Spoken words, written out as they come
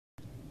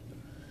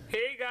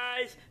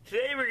guys,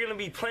 today we're going to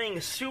be playing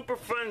a super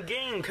fun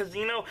game because,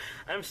 you know,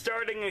 I'm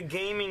starting a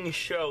gaming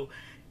show.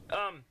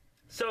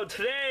 So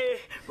today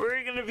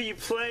we're going to be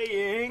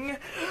playing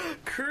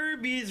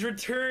Kirby's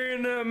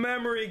Return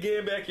Memory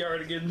Game,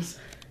 Backyardigans.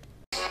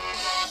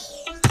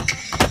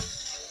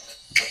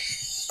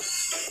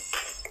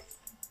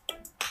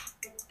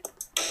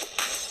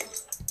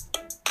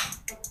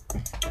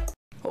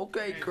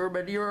 Okay,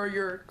 Kermit, here are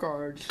your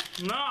cards.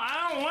 No,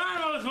 I don't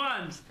want those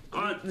ones.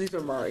 These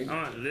are mine.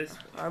 I want this.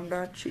 I'm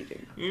not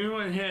cheating. You know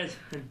what has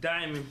a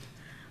diamond?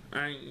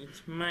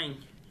 It's mine.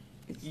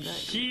 It's You not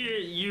see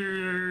it?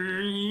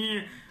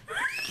 You're...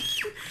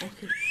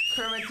 Okay.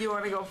 Kermit, do you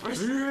want to go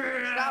first?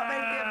 Stop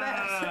making a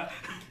mess.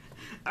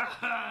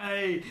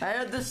 I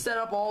had this set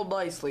up all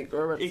nicely,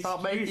 Kermit.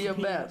 Stop making a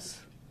mess.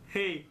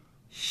 Hey,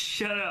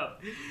 shut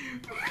up.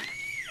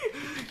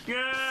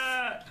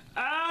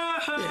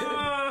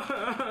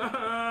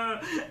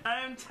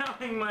 I'm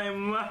telling my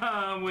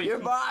mom. Your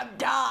mom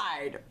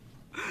died.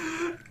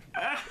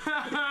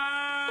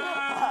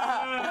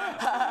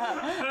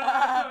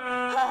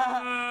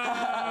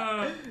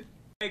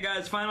 Hey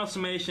guys, final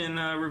summation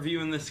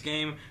reviewing this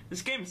game.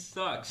 This game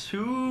sucks.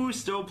 Who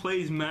still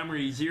plays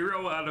Memory?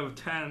 0 out of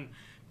 10.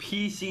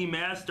 PC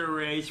Master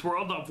Race,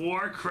 World of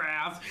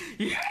Warcraft.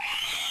 Yeah.